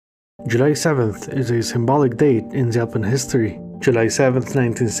July 7th is a symbolic date in Zeppelin history. July 7th,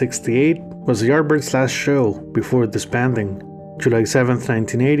 1968 was the Yardbirds' last show before disbanding. July 7th,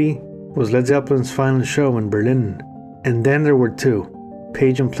 1980 was Led Zeppelin's final show in Berlin. And then there were two,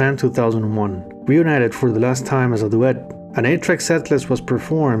 Page and Plant 2001, reunited for the last time as a duet. An 8-track setlist was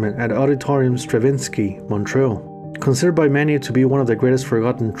performed at Auditorium Stravinsky, Montreux. Considered by many to be one of the greatest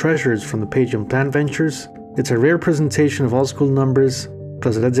forgotten treasures from the Page and Plant ventures, it's a rare presentation of old-school numbers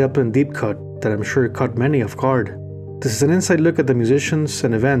plus a Led Zeppelin deep cut that I'm sure caught many off guard. This is an inside look at the musicians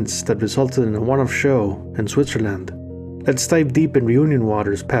and events that resulted in a one-off show in Switzerland. Let's dive deep in reunion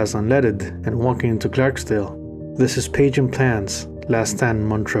waters past Unleaded and walking into Clarksdale. This is Page and Plant's Last Stand in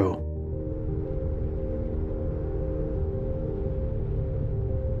Montreux.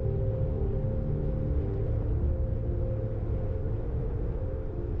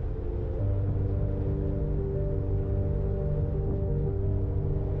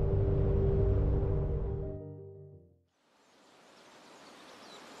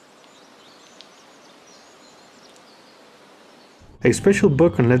 A special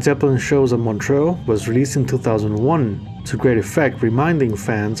book on Led Zeppelin shows at Montreux was released in 2001 to great effect, reminding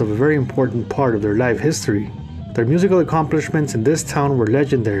fans of a very important part of their life history. Their musical accomplishments in this town were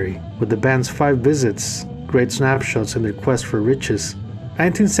legendary, with the band's 5 visits, great snapshots in their quest for riches.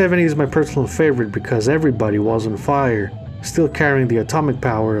 1970 is my personal favorite because everybody was on fire, still carrying the atomic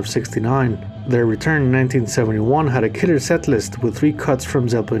power of 69. Their return in 1971 had a killer setlist with 3 cuts from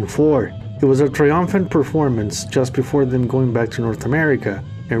Zeppelin 4. It was a triumphant performance just before them going back to North America,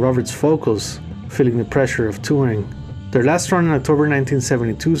 and Robert's vocals, feeling the pressure of touring. Their last run in October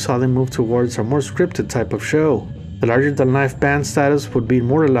 1972 saw them move towards a more scripted type of show. The larger-than-life band status would be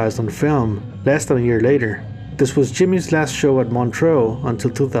immortalized on film less than a year later. This was Jimmy's last show at Montreux until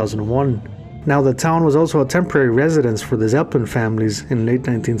 2001. Now the town was also a temporary residence for the Zeppelin families in late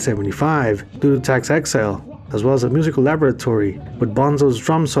 1975 due to tax exile, as well as a musical laboratory, with Bonzo's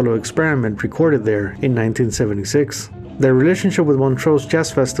drum solo experiment recorded there in 1976. Their relationship with Montreux Jazz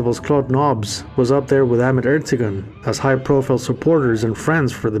Festival's Claude Nobbs was up there with Ahmet Ertegun as high-profile supporters and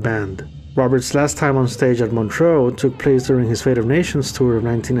friends for the band. Robert's last time on stage at Montreux took place during his Fate of Nations tour of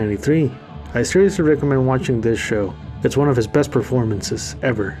 1993. I seriously recommend watching this show. It's one of his best performances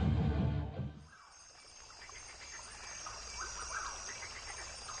ever.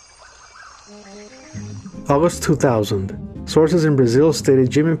 August 2000. Sources in Brazil stated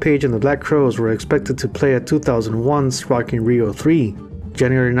Jimmy Page and the Black Crowes were expected to play at 2001's Rockin Rio 3.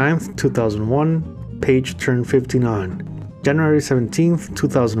 January 9th, 2001, Page turned 59. January 17th,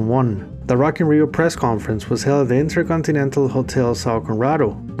 2001. The Rockin Rio press conference was held at the Intercontinental Hotel Sao Conrado,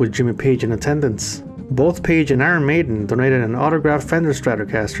 with Jimmy Page in attendance. Both Page and Iron Maiden donated an autographed Fender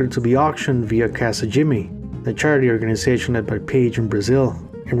Stratocaster to be auctioned via Casa Jimmy, the charity organization led by Page in Brazil.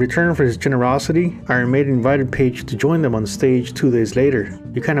 In return for his generosity, Iron Maiden invited Page to join them on stage 2 days later.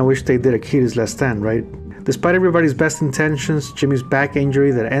 You kinda wish they did a Kiedis Last Stand, right? Despite everybody's best intentions, Jimmy's back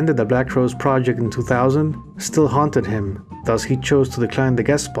injury that ended the Black Crowes project in 2000 still haunted him, thus he chose to decline the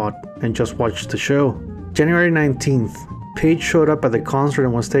guest spot and just watch the show. January 19th, Page showed up at the concert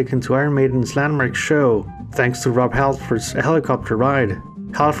and was taken to Iron Maiden's landmark show thanks to Rob Halford's helicopter ride.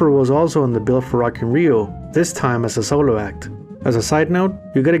 Halford was also on the bill for Rockin Rio, this time as a solo act. As a side note,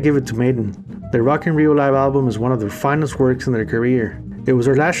 you gotta give it to Maiden. Their Rockin Rio live album is one of their finest works in their career. It was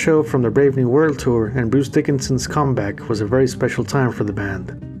their last show from their Brave New World tour, and Bruce Dickinson's comeback was a very special time for the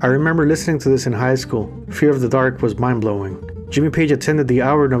band. I remember listening to this in high school. Fear of the Dark was mind-blowing. Jimmy Page attended the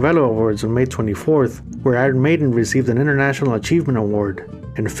Hour Novello Awards on May 24th, where Iron Maiden received an International Achievement Award,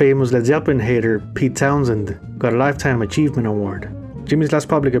 and famous Led Zeppelin hater Pete Townsend got a Lifetime Achievement Award. Jimmy's last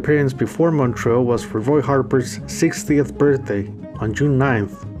public appearance before Montreux was for Roy Harper's 60th birthday on June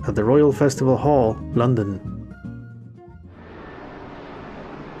 9th at the Royal Festival Hall, London.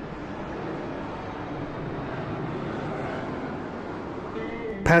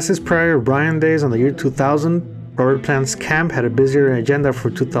 Past his prior Brian days on the year 2000, Robert Plant's camp had a busier agenda for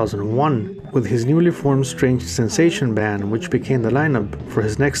 2001, with his newly formed Strange Sensation band, which became the lineup for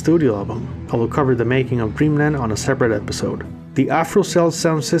his next studio album. I will cover the making of Dreamland on a separate episode. The Afrocell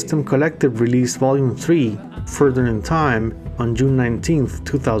Sound System Collective released Volume 3, Further in Time, on June 19th,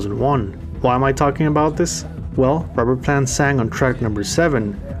 2001. Why am I talking about this? Well, Robert Plant sang on track number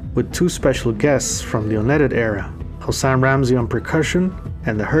 7 with 2 special guests from the Unleaded era, Hassan Ramsey on percussion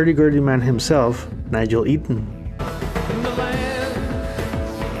and the hurdy-gurdy man himself, Nigel Eaton.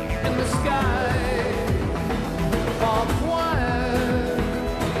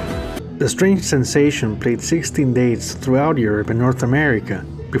 The Strange Sensation played 16 dates throughout Europe and North America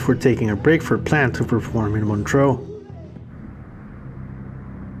before taking a break for Plant to perform in Montreux.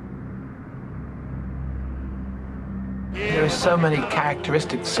 There are so many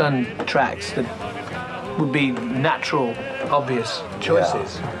characteristic Sun tracks that would be natural, obvious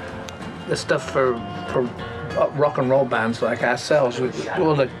choices. Yeah. The stuff for rock and roll bands like ourselves, with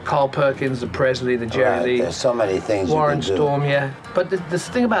all the Carl Perkins, the Presley, the Jerry Lee. There's so many things Warren you can Storm, do. yeah. But the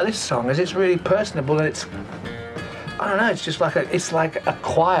thing about this song is it's really personable, and it's, I don't know, it's just like it's like a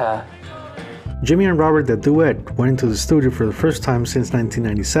choir. Jimmy and Robert, the duet, went into the studio for the first time since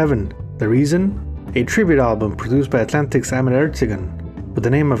 1997. The reason? A tribute album produced by Atlantic's Ahmet Ertegun with the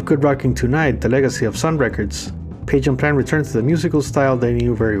name of Good Rocking Tonight, the legacy of Sun Records. Page and Plant returned to the musical style they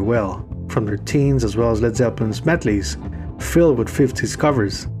knew very well, from their teens as well as Led Zeppelin's medleys, filled with 50s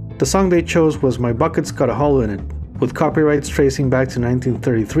covers. The song they chose was My Bucket's Got a Hole in It. With copyrights tracing back to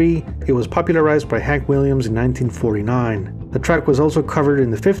 1933, it was popularized by Hank Williams in 1949. The track was also covered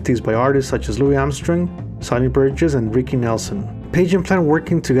in the 50s by artists such as Louis Armstrong, Sonny Burgess, and Ricky Nelson. Page and Plant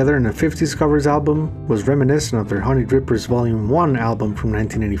working together in a 50s covers album was reminiscent of their Honey Drippers Volume 1 album from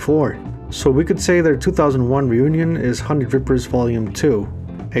 1984. So we could say their 2001 reunion is Honey Drippers Volume 2.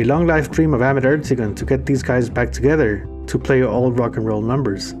 A long life dream of Ahmet Ertegun to get these guys back together to play old rock and roll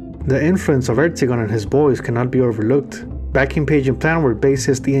numbers. The influence of Ertegun and his boys cannot be overlooked. Backing Page and Plant were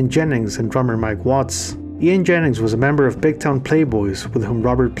bassist Ian Jennings and drummer Mike Watts. Ian Jennings was a member of Big Town Playboys with whom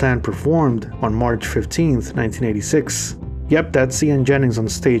Robert Plant performed on March 15, 1986. Yep, that's Ian Jennings on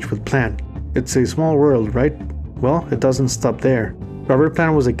stage with Plant. It's a small world, right? Well, it doesn't stop there. Robert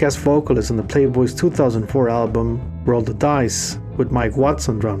Plant was a guest vocalist on the Playboys' 2004 album Roll the Dice with Mike Watts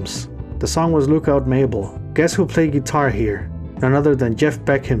on drums. The song was Lookout Mabel. Guess who played guitar here? None other than Jeff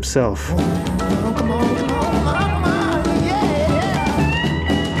Beck himself.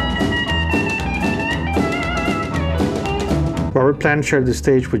 Robert Plant shared the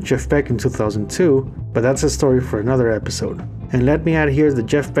stage with Jeff Beck in 2002, but that's a story for another episode. And let me add here that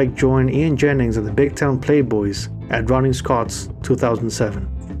Jeff Beck joined Ian Jennings and the Big Town Playboys at Ronnie Scott's 2007.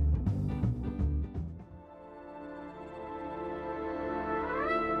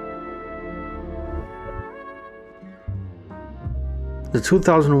 The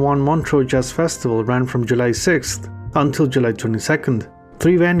 2001 Montreux Jazz Festival ran from July 6th until July 22nd.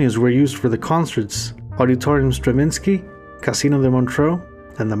 3 venues were used for the concerts: Auditorium Stravinsky, Casino de Montreux,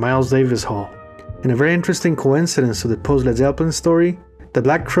 and the Miles Davis Hall. In a very interesting coincidence to the post-Led Zeppelin story, the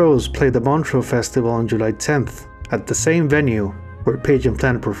Black Crowes played the Montreux Festival on July 10th, at the same venue where Page and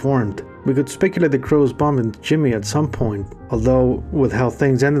Plant performed. We could speculate the Crowes bumped into Jimmy at some point, although with how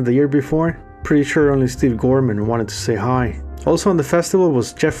things ended the year before, pretty sure only Steve Gorman wanted to say hi. Also on the festival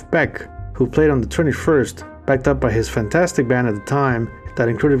was Jeff Beck, who played on the 21st, backed up by his fantastic band at the time that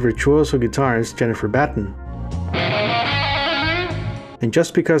included virtuoso guitarist Jennifer Batten. And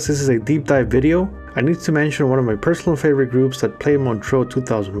just because this is a deep dive video, I need to mention one of my personal favorite groups that played Montreux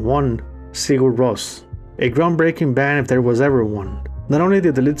 2001, Sigur Rós. A groundbreaking band if there was ever one. Not only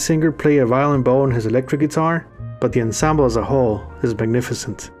did the lead singer play a violin bow on his electric guitar, but the ensemble as a whole is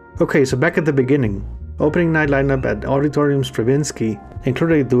magnificent. Okay, so back at the beginning. Opening night lineup at Auditorium Stravinsky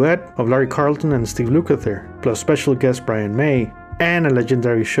included a duet of Larry Carlton and Steve Lukather, plus special guest Brian May, and a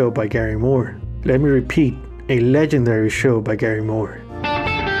legendary show by Gary Moore. Let me repeat, a legendary show by Gary Moore.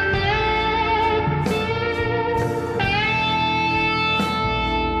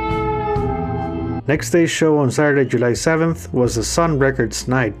 Next day's show on Saturday, July 7th was the Sun Records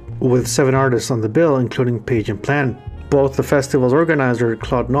night, with 7 artists on the bill, including Page and Plant. Both the festival's organizer,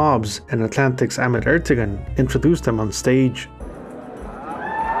 Claude Nobbs, and Atlantic's Ahmet Ertegun introduced them on stage.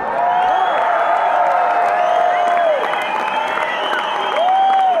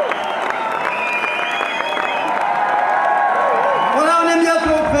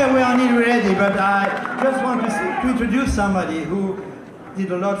 We are nearly ready, but I just want to introduce somebody who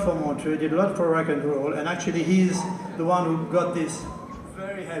did a lot for Montreux, did a lot for rock and roll, and actually he's the one who got this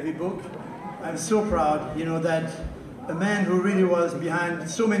very heavy book. I'm so proud, that a man who really was behind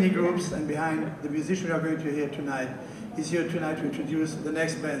so many groups and behind the musician we are going to hear tonight is here tonight to introduce the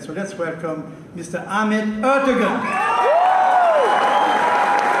next band. So let's welcome Mr. Ahmet Ertegun.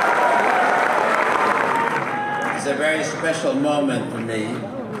 It's a very special moment for me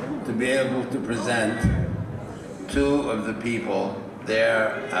to be able to present 2 of the people.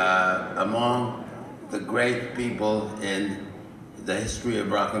 They're among the great people in the history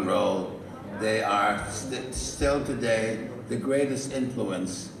of rock and roll. They are still today the greatest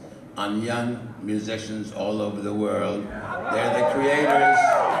influence on young musicians all over the world. They're the creators,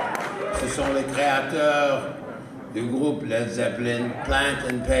 ce sont les créateurs du groupe Led Zeppelin, Plant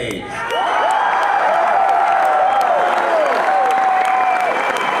and Page.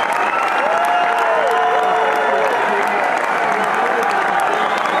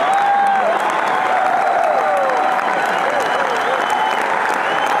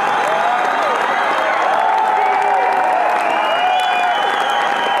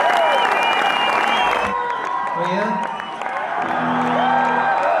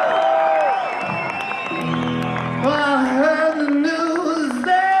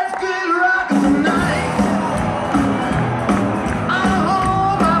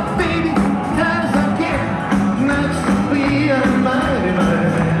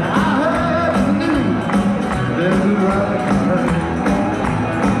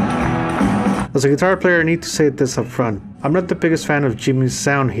 As a guitar player, I need to say this up front. I'm not the biggest fan of Jimmy's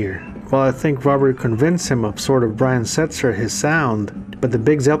sound here. While I think Robert convinced him of sort of Brian Setzer his sound, but the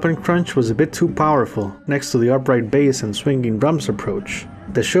big Zeppelin crunch was a bit too powerful, next to the upright bass and swinging drums approach.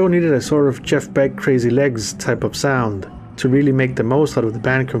 The show needed a sort of Jeff Beck Crazy Legs type of sound to really make the most out of the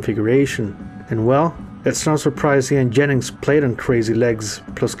band configuration. And well, it's no surprise Ian Jennings played on Crazy Legs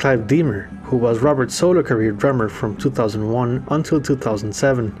plus Clive Deamer, who was Robert's solo career drummer from 2001 until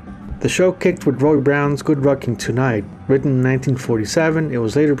 2007. The show kicked with Roy Brown's Good Rockin' Tonight. Written in 1947, it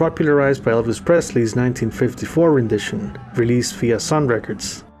was later popularized by Elvis Presley's 1954 rendition, released via Sun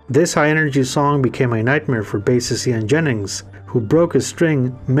Records. This high-energy song became a nightmare for bassist Ian Jennings, who broke his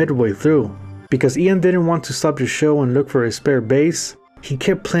string midway through. Because Ian didn't want to stop the show and look for a spare bass, he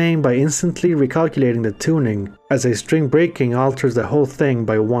kept playing by instantly recalculating the tuning, as a string breaking alters the whole thing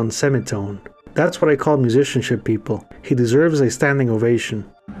by one semitone. That's what I call musicianship, people. He deserves a standing ovation.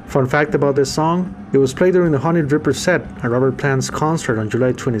 Fun fact about this song, it was played during the Honey Dripper set at Robert Plant's concert on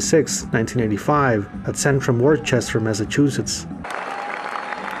July 26, 1985 at Centrum Worcester, Massachusetts.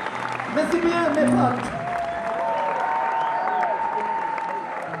 Merci bien, mes potes.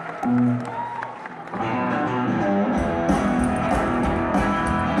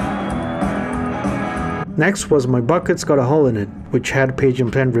 Next was My Bucket's Got a Hole in It, which had Page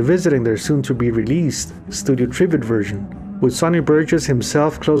and Plant revisiting their soon-to-be-released studio tribute version. With Sonny Burgess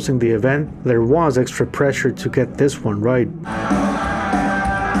himself closing the event, there was extra pressure to get this one right.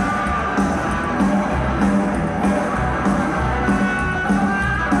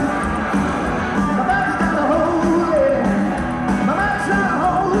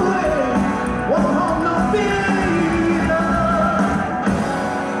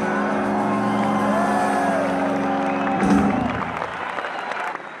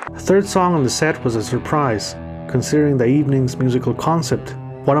 The third song on the set was a surprise, considering the evening's musical concept.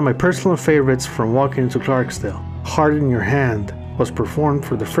 One of my personal favorites from Walking into Clarksdale, Heart in Your Hand, was performed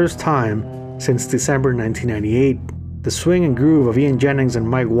for the first time since December 1998. The swing and groove of Ian Jennings and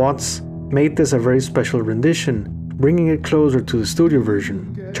Mike Watts made this a very special rendition, bringing it closer to the studio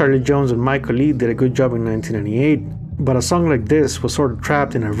version. Charlie Jones and Michael Lee did a good job in 1998, but a song like this was sort of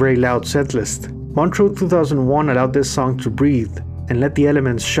trapped in a very loud setlist. Montreux 2001 allowed this song to breathe and let the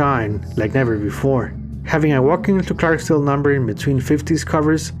elements shine like never before. Having a Walking into Clarksdale number in between 50s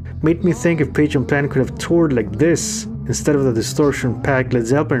covers made me think if Page and Plant could have toured like this instead of the distortion-packed Led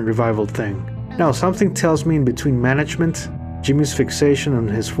Zeppelin revival thing. Now, something tells me in between management, Jimmy's fixation on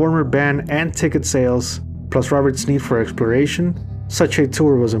his former band and ticket sales, plus Robert's need for exploration, such a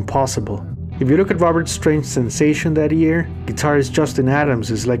tour was impossible. If you look at Robert's strange sensation that year, guitarist Justin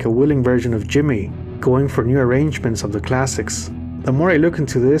Adams is like a willing version of Jimmy, going for new arrangements of the classics. The more I look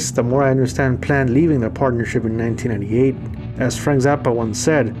into this, the more I understand Plant leaving their partnership in 1998. As Frank Zappa once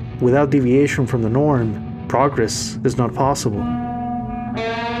said, without deviation from the norm, progress is not possible.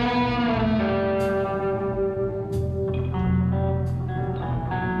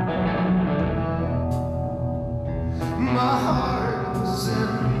 My heart's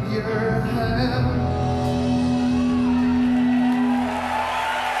in your hand.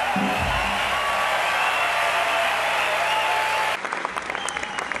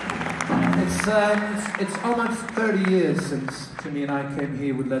 It's almost 30 years since Jimmy and I came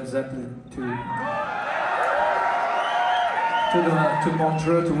here with Led Zeppelin to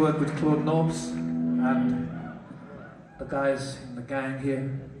Montreux to work with Claude Nobs and the guys in the gang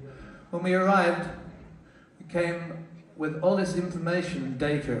here. When we arrived, we came with all this information and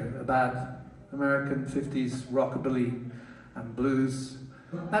data about American 50s rockabilly and blues.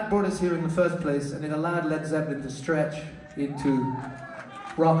 That brought us here in the first place, and it allowed Led Zeppelin to stretch into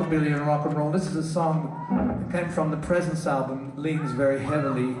rockabilly and rock and roll. This is a song that came from the Presence album, leans very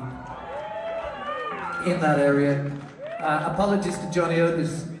heavily in that area. Apologies to Johnny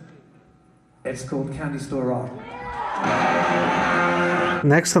Otis. It's called Candy Store Rock.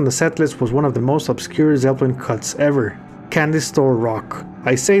 Next on the setlist was one of the most obscure Zeppelin cuts ever, Candy Store Rock.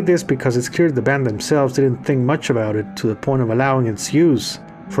 I say this because it's clear the band themselves didn't think much about it to the point of allowing its use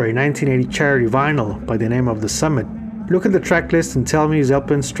for a 1980 charity vinyl by the name of The Summit. Look at the track list and tell me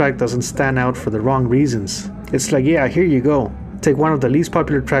Zeppelin's track doesn't stand out for the wrong reasons. It's like, yeah, here you go. Take one of the least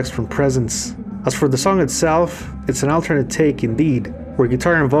popular tracks from Presence. As for the song itself, it's an alternate take indeed, where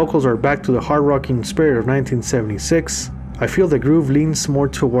guitar and vocals are back to the hard-rocking spirit of 1976. I feel the groove leans more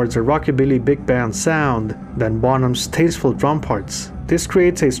towards a rockabilly big band sound than Bonham's tasteful drum parts. This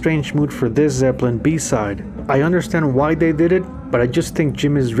creates a strange mood for this Zeppelin B-side. I understand why they did it, but I just think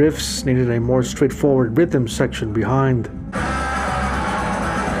Jimmy's riffs needed a more straightforward rhythm section behind.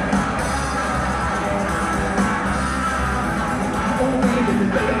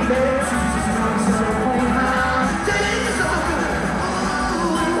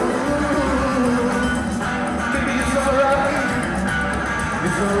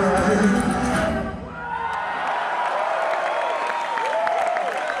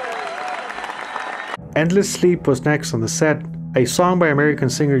 Endless Sleep was next on the set, a song by American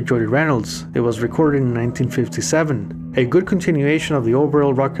singer Jody Reynolds. It was recorded in 1957, a good continuation of the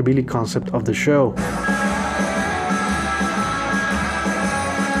overall rockabilly concept of the show.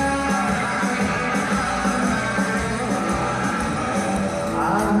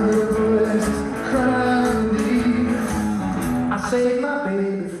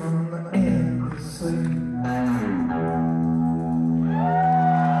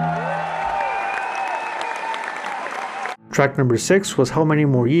 Track number 6 was How Many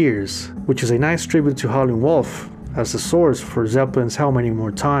More Years, which is a nice tribute to Howlin' Wolf as the source for Zeppelin's How Many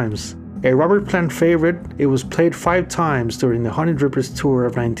More Times. A Robert Plant favorite, it was played 5 times during the Honey Drippers tour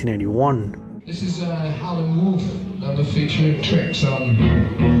of 1981. This is Howlin' Wolf and the featuring Trick song.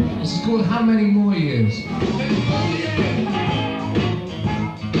 This is called How Many More Years.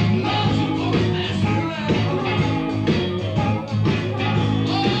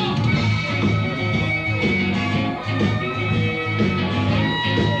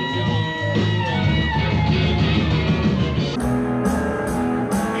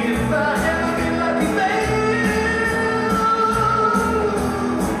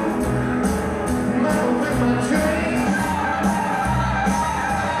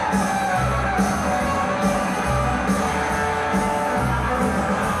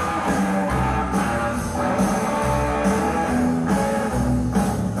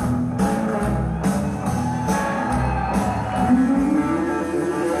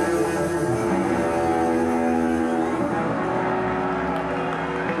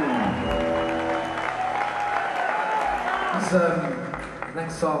 The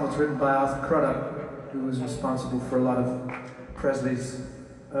next song was written by Arthur Crudup, who was responsible for a lot of Presley's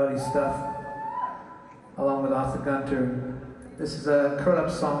early stuff, along with Arthur Gunter. This is a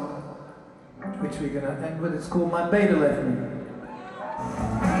Crudup song, which we're going to end with. It's called My Beta Left Me.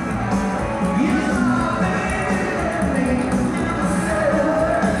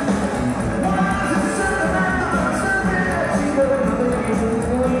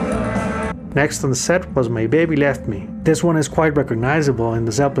 Next on the set was My Baby Left Me. This one is quite recognizable in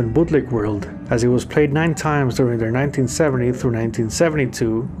the Zeppelin bootleg world, as it was played 9 times during their 1970 through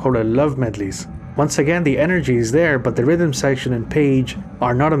 1972 Coda Love medleys. Once again, the energy is there, but the rhythm section and page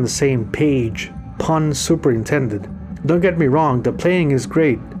are not on the same page. Pun superintended. Don't get me wrong, the playing is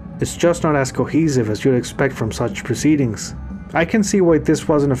great, it's just not as cohesive as you'd expect from such proceedings. I can see why this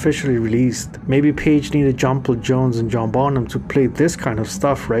wasn't officially released. Maybe Page needed John Paul Jones and John Bonham to play this kind of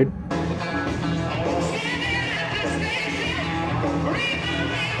stuff, right?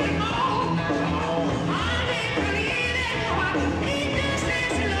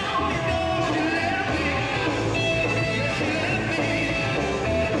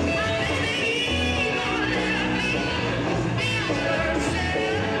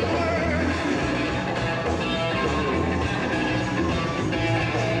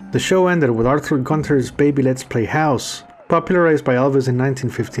 The show ended with Arthur Gunter's Baby Let's Play House. Popularized by Elvis in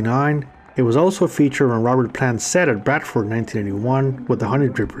 1959, it was also featured on Robert Plant's set at Bradford 1981 with the Honey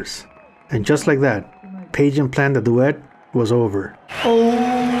Drippers. And just like that, Page and Plant the duet was over.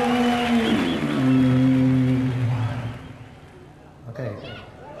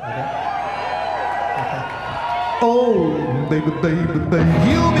 Oh, baby, baby, baby,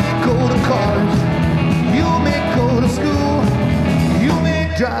 you may go to college, you may go to school, you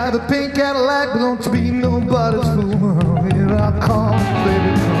may drive a pink Cadillac, but don't be nobody's fool. Here I come,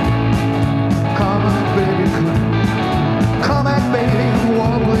 baby, come on, baby, come on, baby,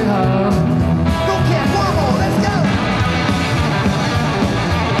 wanna play hard. Go cat, one more, let's go.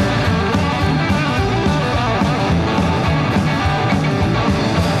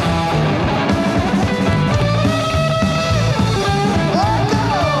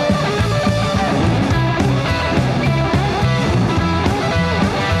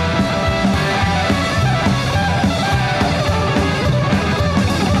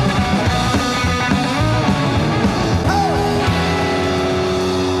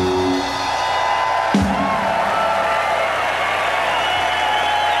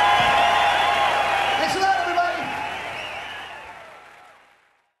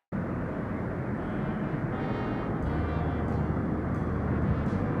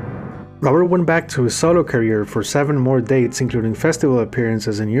 Robert went back to his solo career for 7 more dates, including festival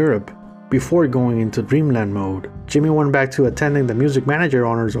appearances in Europe, before going into Dreamland mode. Jimmy went back to attending the Music Manager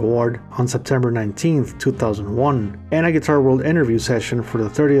Honors Award on September 19, 2001, and a Guitar World interview session for the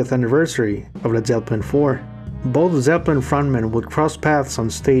 30th anniversary of Led Zeppelin 4. Both Zeppelin frontmen would cross paths on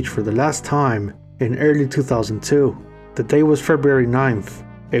stage for the last time in early 2002. The day was February 9th,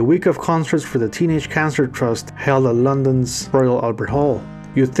 A week of concerts for the Teenage Cancer Trust held at London's Royal Albert Hall.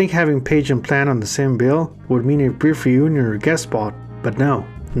 You'd think having Page and Plant on the same bill would mean a brief reunion or guest spot, but no,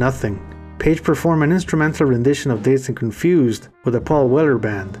 nothing. Page performed an instrumental rendition of Dazed and Confused with the Paul Weller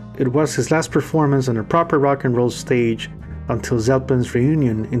Band. It was his last performance on a proper rock and roll stage until Zeppelin's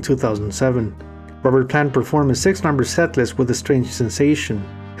reunion in 2007. Robert Plant performed a 6-number setlist with A Strange Sensation.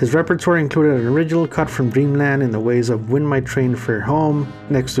 His repertoire included an original cut from Dreamland in the ways of Wind My Train Fare Home,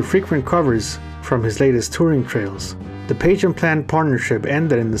 next to frequent covers from his latest touring trails. The Page and Plant partnership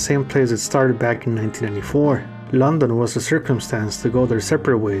ended in the same place it started back in 1994. London was the circumstance to go their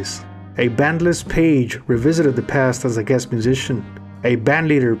separate ways. A bandless Page revisited the past as a guest musician. A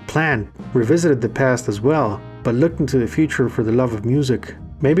bandleader Plant revisited the past as well, but looked into the future for the love of music.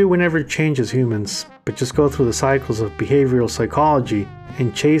 Maybe we never change as humans, but just go through the cycles of behavioral psychology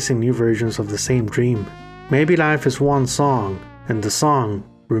and chasing new versions of the same dream. Maybe life is one song, and the song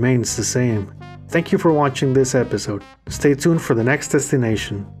remains the same. Thank you for watching this episode. Stay tuned for the next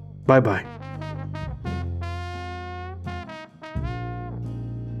destination. Bye bye.